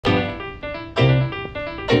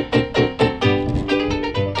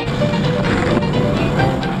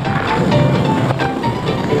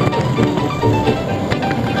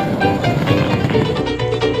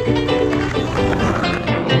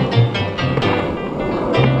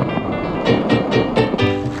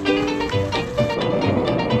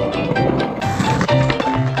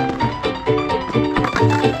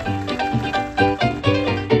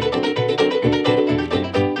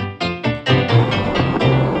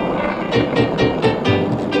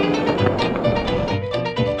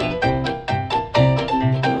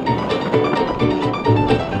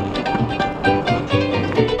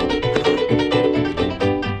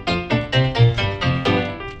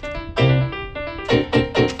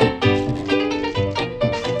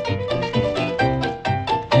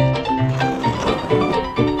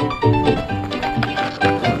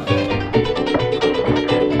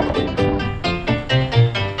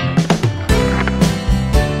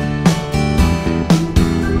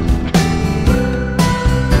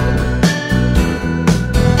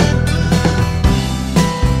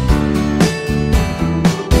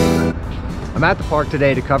I'm at the park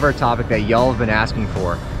today to cover a topic that y'all have been asking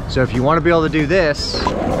for. So if you want to be able to do this,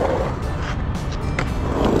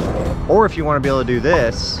 or if you want to be able to do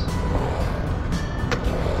this,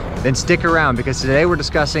 then stick around because today we're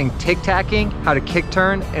discussing tic-tacking, how to kick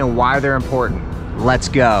turn, and why they're important. Let's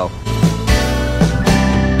go.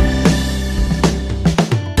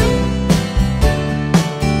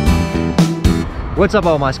 What's up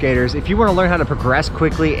all my skaters? If you want to learn how to progress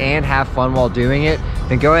quickly and have fun while doing it,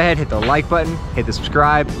 then go ahead, hit the like button, hit the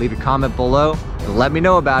subscribe, leave a comment below, and let me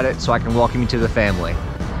know about it so I can welcome you to the family.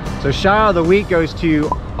 So shout out of the week goes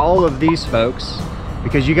to all of these folks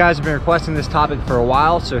because you guys have been requesting this topic for a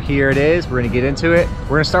while, so here it is. We're gonna get into it.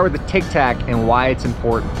 We're gonna start with the Tic Tac and why it's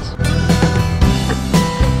important.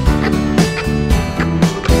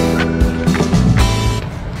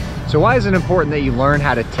 So why is it important that you learn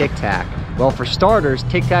how to tic-tac? Well, for starters,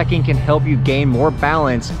 tic-tacking can help you gain more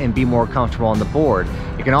balance and be more comfortable on the board.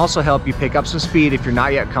 It can also help you pick up some speed if you're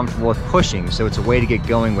not yet comfortable with pushing, so it's a way to get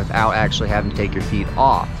going without actually having to take your feet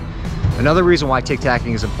off. Another reason why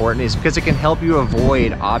tic-tacking is important is because it can help you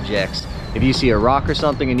avoid objects. If you see a rock or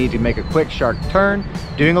something and need to make a quick sharp turn,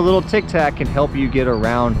 doing a little tic-tac can help you get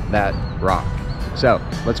around that rock. So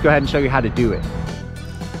let's go ahead and show you how to do it.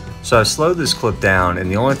 So I slowed this clip down, and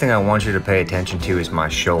the only thing I want you to pay attention to is my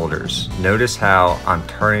shoulders. Notice how I'm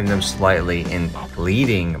turning them slightly and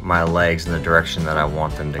leading my legs in the direction that I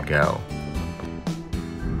want them to go.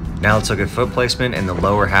 Now let's look at foot placement in the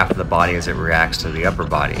lower half of the body as it reacts to the upper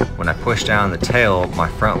body. When I push down the tail, my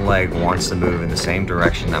front leg wants to move in the same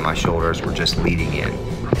direction that my shoulders were just leading in.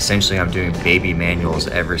 Essentially, I'm doing baby manuals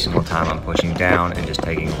every single time I'm pushing down and just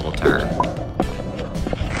taking a little turn.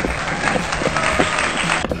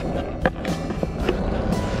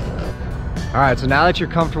 All right, so now that you're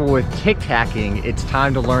comfortable with tic-tacking, it's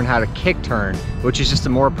time to learn how to kick turn, which is just a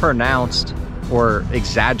more pronounced or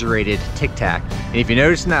exaggerated tic-tac. And if you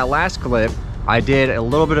noticed in that last clip, I did a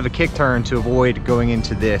little bit of a kick turn to avoid going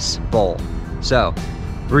into this bowl. So,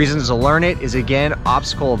 reasons to learn it is again,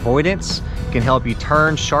 obstacle avoidance. It can help you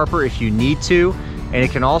turn sharper if you need to, and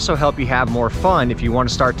it can also help you have more fun if you want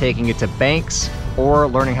to start taking it to banks or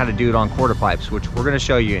learning how to do it on quarter pipes, which we're gonna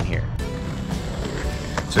show you in here.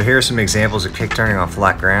 So here are some examples of kick turning on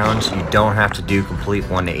flat ground. You don't have to do complete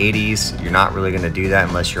 180s. You're not really going to do that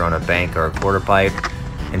unless you're on a bank or a quarter pipe.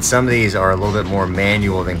 And some of these are a little bit more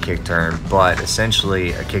manual than kick turn, but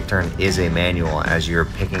essentially a kick turn is a manual as you're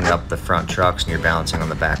picking up the front trucks and you're balancing on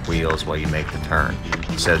the back wheels while you make the turn.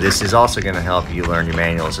 So this is also going to help you learn your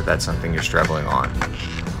manuals if that's something you're struggling on.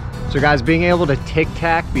 So guys, being able to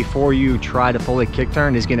tic-tac before you try to fully kick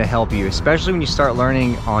turn is going to help you, especially when you start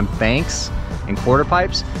learning on banks and quarter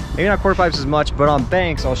pipes. Maybe not quarter pipes as much, but on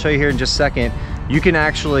banks, I'll show you here in just a second, you can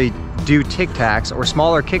actually do tic-tacs or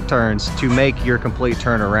smaller kick turns to make your complete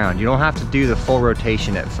turn around. You don't have to do the full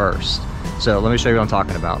rotation at first. So let me show you what I'm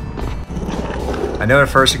talking about. I know at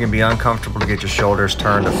first it can be uncomfortable to get your shoulders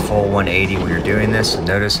turned to full 180 when you're doing this.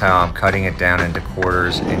 Notice how I'm cutting it down into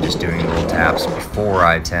quarters and just doing little taps before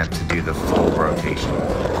I attempt to do the full rotation.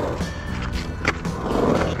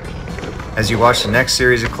 As you watch the next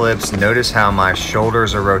series of clips, notice how my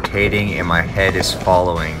shoulders are rotating and my head is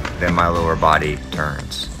following, then my lower body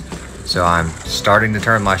turns. So I'm starting to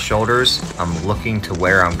turn my shoulders, I'm looking to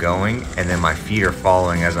where I'm going, and then my feet are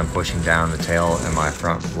following as I'm pushing down the tail and my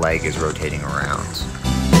front leg is rotating around.